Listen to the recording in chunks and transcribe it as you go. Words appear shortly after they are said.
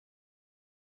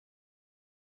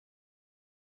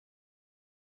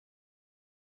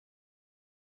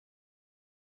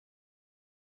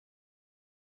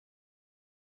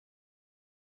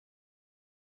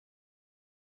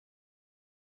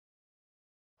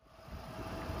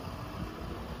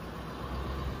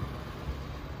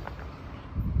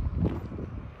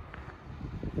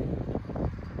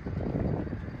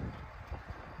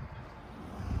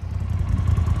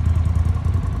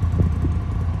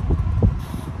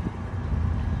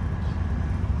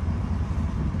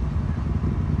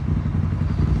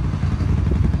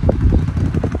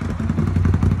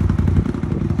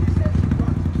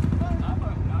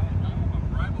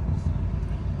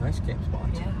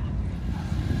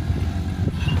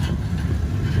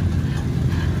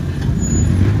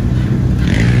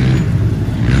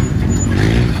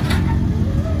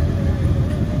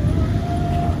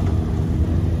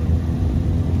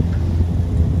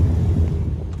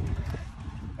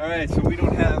All right, so we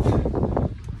don't have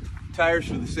tires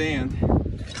for the sand.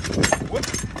 Whoop.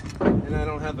 And I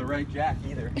don't have the right jack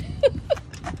either.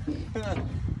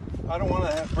 I don't want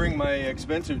to bring my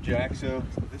expensive jack, so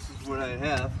this is what I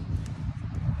have.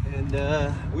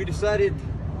 And we decided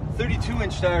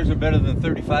 32-inch tires are better than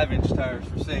 35-inch tires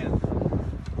for sand.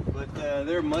 But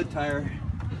they're a mud tire,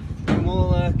 and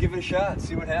we'll give it a shot and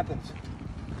see what happens.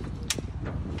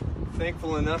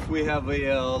 Thankful enough we have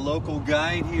a local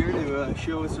guide here to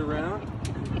show us around.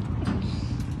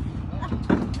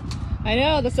 I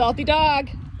know, the salty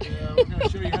dog. Yeah, we're going to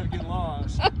show you how to get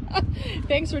lost.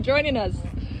 Thanks for joining us.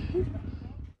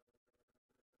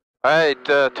 All right,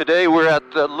 today we're at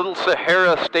the Little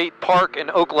Sahara State Park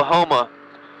in Oklahoma.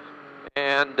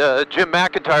 And Jim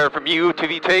McIntyre from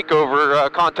UTV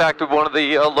Takeover contacted one of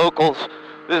the locals.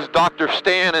 This is Dr.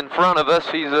 Stan in front of us.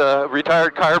 He's a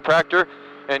retired chiropractor,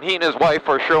 and he and his wife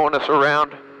are showing us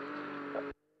around.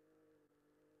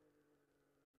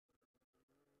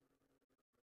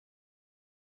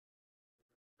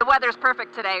 The weather's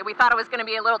perfect today. We thought it was going to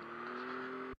be a little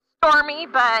stormy,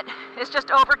 but it's just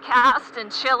overcast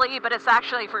and chilly, but it's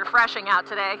actually refreshing out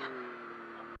today.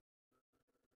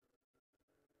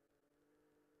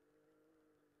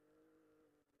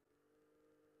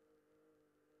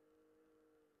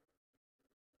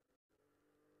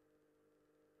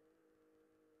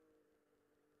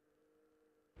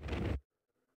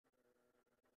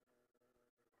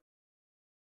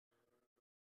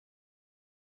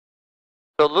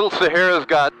 The Little Sahara's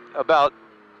got about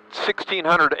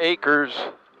 1,600 acres,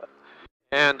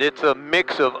 and it's a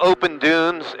mix of open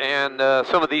dunes and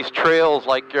some of these trails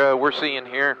like we're seeing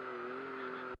here.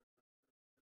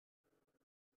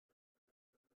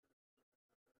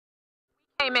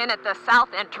 We came in at the south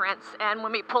entrance, and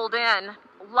when we pulled in,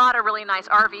 a lot of really nice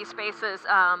RV spaces,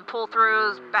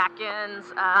 pull-throughs,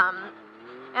 back-ins,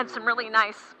 and some really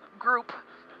nice group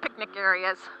picnic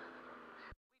areas.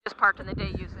 We just parked in the day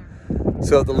user.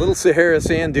 So the Little Sahara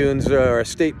Sand Dunes are a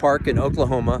state park in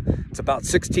Oklahoma. It's about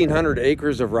 1,600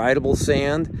 acres of rideable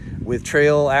sand with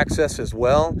trail access as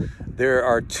well. There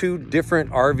are two different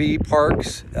RV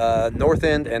parks, north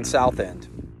end and south end.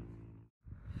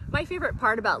 My favorite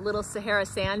part about Little Sahara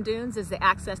Sand Dunes is the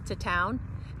access to town.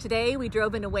 Today we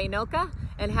drove into Waynoka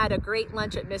and had a great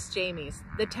lunch at Miss Jamie's.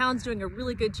 The town's doing a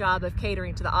really good job of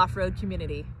catering to the off-road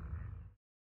community.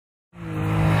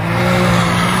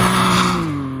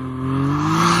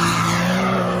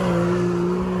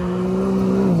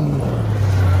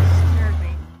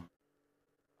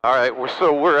 All right,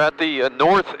 we're at the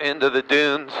north end of the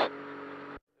dunes.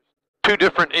 Two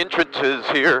different entrances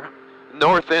here.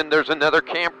 North end, there's another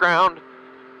campground,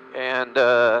 and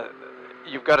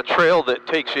you've got a trail that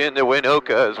takes you into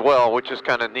Waynoka as well, which is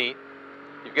kind of neat.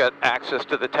 You've got access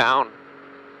to the town.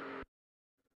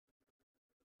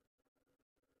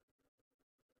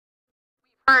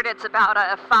 We've heard it's about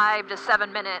a 5 to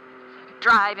 7 minute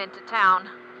drive into town.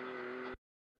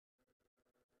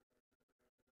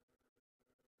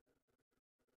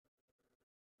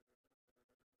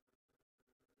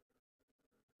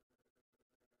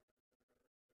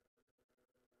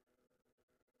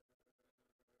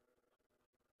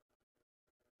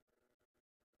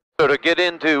 So to get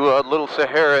into Little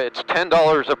Sahara, it's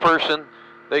 $10 a person.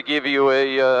 They give you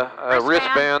a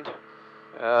wristband.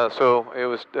 So it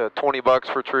was 20 bucks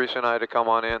for Teresa and I to come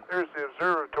on in. There's the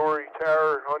observatory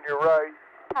tower on your right.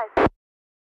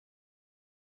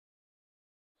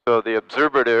 So the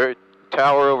observatory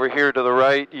tower over here to the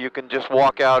right, you can just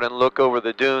walk out and look over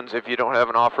the dunes if you don't have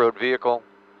an off-road vehicle.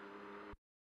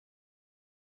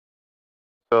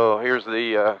 So here's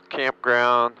the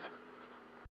campground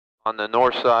on the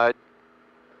north side.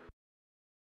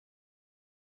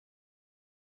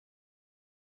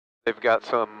 They've got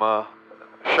some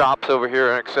shops over here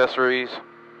and accessories.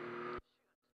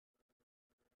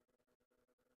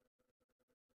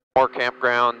 More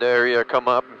campground area come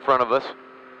up in front of us.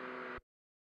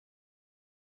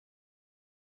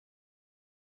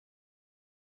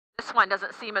 This one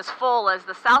doesn't seem as full as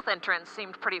the south entrance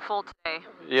seemed pretty full today.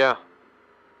 Yeah.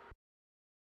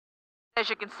 As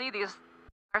you can see, these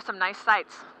are some nice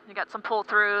sites. You got some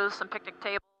pull-throughs, some picnic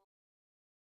tables.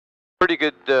 Pretty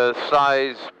good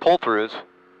size pull-throughs.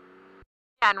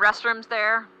 Yeah, and restrooms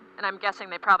there, and I'm guessing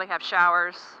they probably have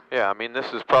showers. Yeah, I mean,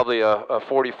 this is probably a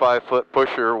 45-foot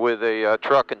pusher with a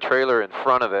truck and trailer in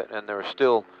front of it, and there's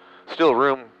still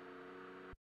room.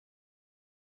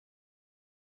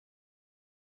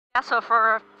 Yeah, so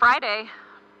for a Friday,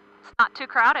 it's not too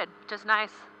crowded, which is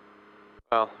nice.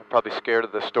 Well, I'm probably scared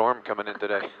of the storm coming in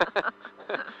today.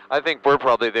 I think we're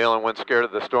probably the only ones scared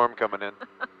of the storm coming in.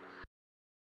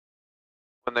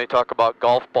 When they talk about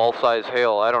golf ball size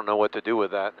hail, I don't know what to do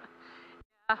with that.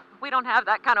 We don't have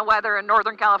that kind of weather in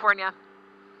Northern California.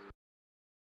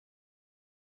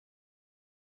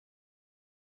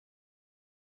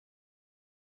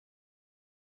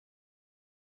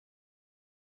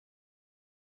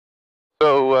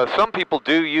 So some people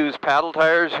do use paddle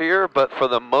tires here, but for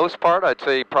the most part, I'd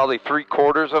say probably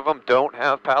 3/4 of them don't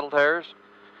have paddle tires.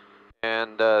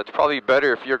 And it's probably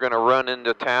better if you're going to run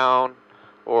into town,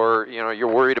 or you're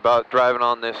worried about driving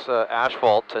on this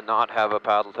asphalt, to not have a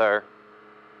paddle tire.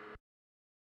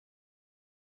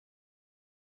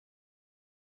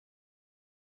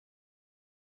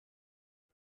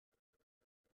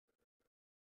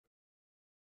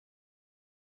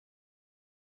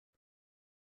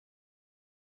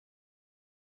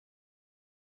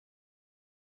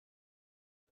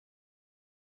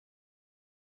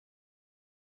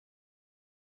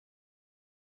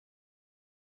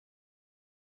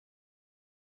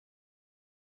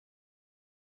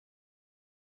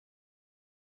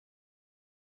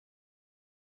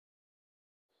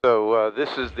 So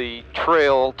this is the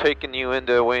trail taking you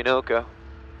into Waynoka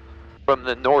from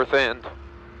the north end.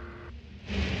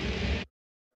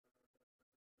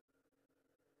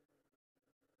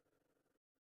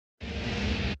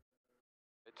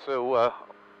 So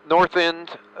north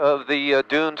end of the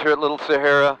dunes here at Little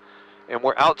Sahara, and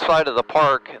we're outside of the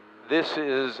park. This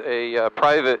is a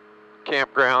private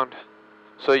campground.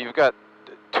 So you've got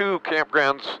 2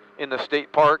 campgrounds in the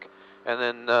state park, and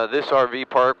then this RV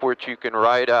park, which you can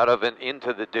ride out of and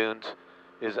into the dunes,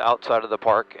 is outside of the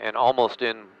park and almost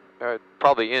in,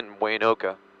 probably in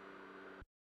Waynoka.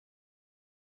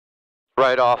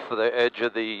 Right off of the edge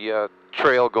of the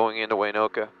trail going into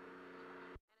Waynoka.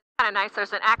 Kind of nice.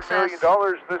 There's an access. $1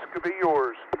 million, this could be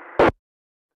yours.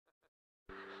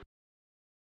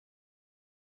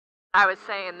 I was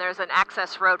saying there's an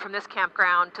access road from this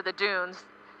campground to the dunes.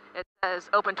 It says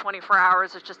open 24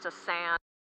 hours. It's just a sand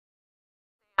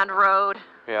road.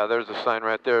 Yeah, there's a sign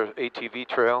right there, ATV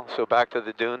trail. So back to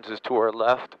the dunes is to our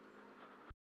left.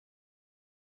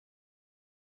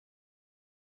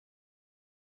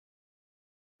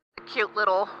 Cute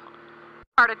little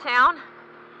part of town.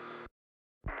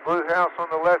 Blue house on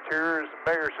the left here is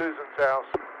Mayor Susan's house.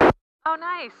 Oh,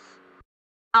 nice.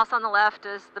 House on the left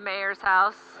is the mayor's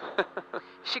house.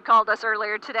 She called us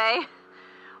earlier today.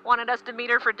 Wanted us to meet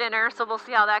her for dinner, so we'll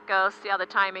see how that goes, see how the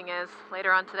timing is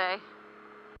later on today.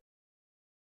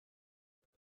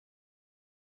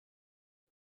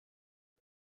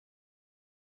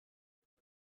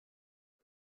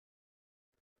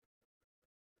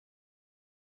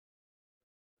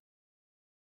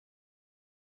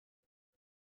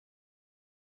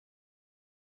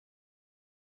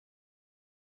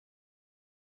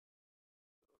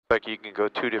 Like you can go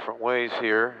 2 different ways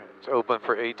here. It's open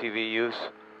for ATV use.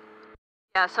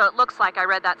 Yeah, so it looks like I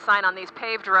read that sign on these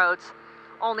paved roads.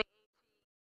 Only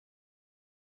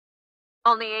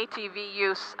ATV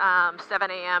use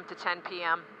 7 a.m. to 10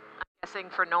 p.m. I'm guessing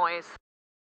for noise.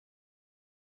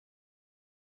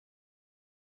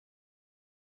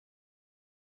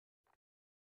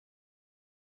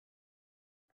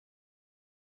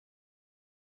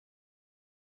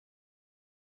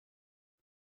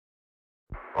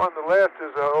 On the left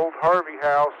is an old Harvey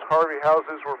house. Harvey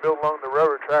houses were built along the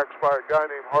railroad tracks by a guy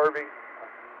named Harvey.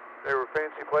 They were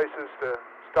fancy places to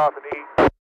stop and eat.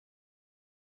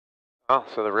 Oh,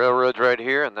 so the railroad's right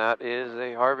here, and that is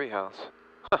a Harvey house.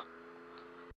 Huh.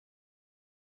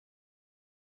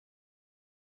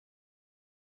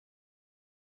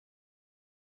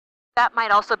 That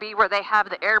might also be where they have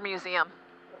the air museum.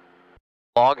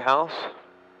 Log house.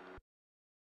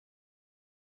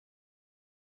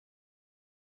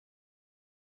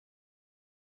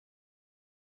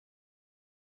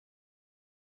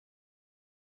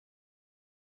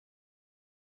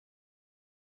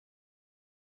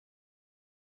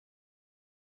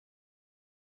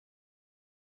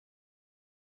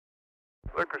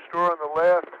 Liquor store on the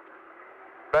left,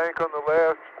 bank on the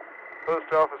left,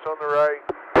 post office on the right.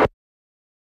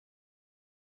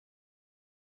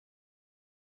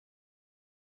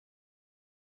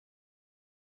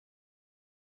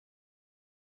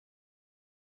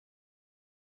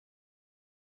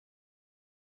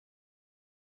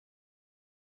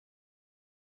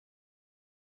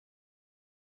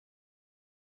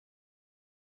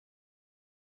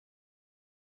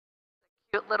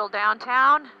 Cute little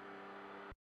downtown.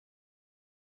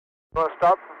 Want to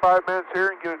stop for 5 minutes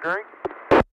here and get a drink?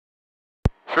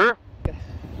 Sure.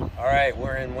 All right,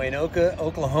 we're in Waynoka,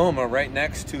 Oklahoma, right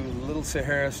next to Little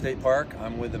Sahara State Park.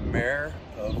 I'm with the mayor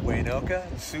of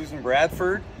Waynoka, Susan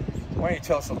Bradford. Why don't you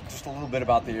tell us just a little bit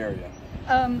about the area?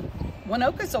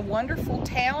 Waynoka's a wonderful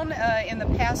town. In the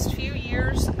past few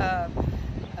years, the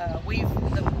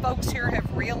folks here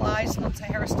have realized Little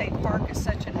Sahara State Park is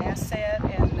such an asset,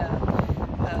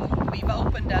 and we've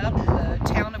opened up the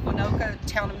town of Waynoka,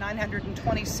 town of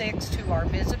 926, to our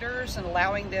visitors and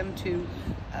allowing them to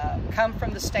come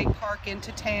from the state park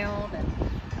into town and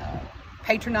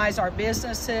patronize our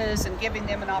businesses and giving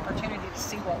them an opportunity to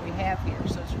see what we have here.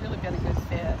 So it's really been a good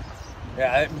fit.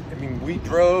 Yeah, I mean, we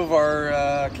drove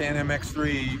our Can-Am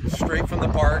X3 straight from the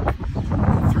park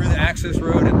through the access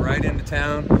road and right into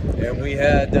town, and we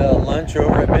had lunch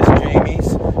over at Miss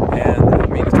Jamie's, and I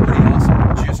mean, it's pretty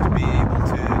awesome just to be able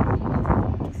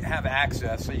to have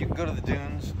access. So you can go to the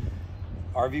dunes,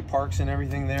 RV parks and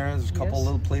everything there. There's a couple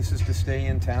little places to stay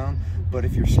in town, but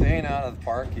if you're staying out of the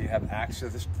park, you have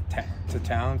access to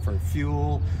town for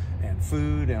fuel and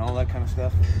food and all that kind of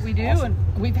stuff. We do, awesome.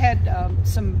 And we've had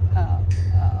some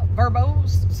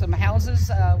verbos, some houses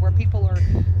where people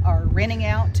are renting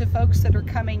out to folks that are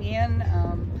coming in,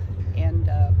 and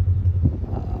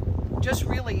just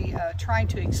really trying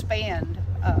to expand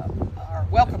our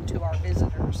welcome to our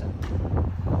visitors and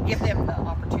give them the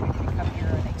opportunity to come here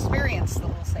and experience the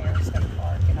Little Sahara State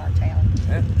Park in our town.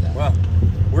 Yeah. Well,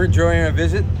 we're enjoying our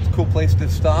visit. It's a cool place to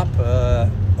stop.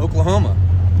 Oklahoma.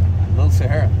 Little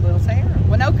Sahara. Little Sahara.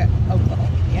 Waynoka, Oklahoma.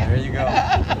 Yeah. There you go.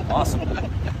 Awesome.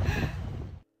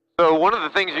 So one of the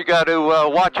things you got to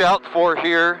watch out for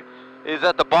here is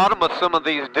at the bottom of some of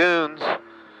these dunes,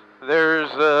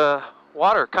 there's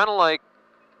water, kind of like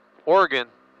Oregon.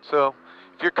 So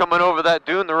if you're coming over that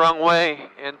dune the wrong way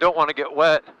and don't want to get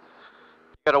wet, you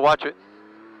got to watch it.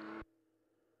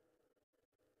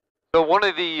 So one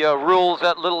of the rules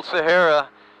at Little Sahara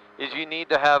is you need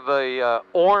to have a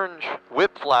orange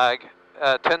whip flag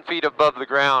 10 feet above the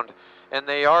ground, and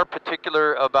they are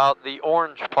particular about the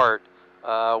orange part.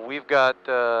 We've got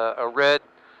a red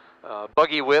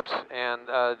buggy whips, and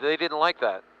they didn't like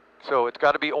that. So it's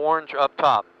got to be orange up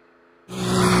top.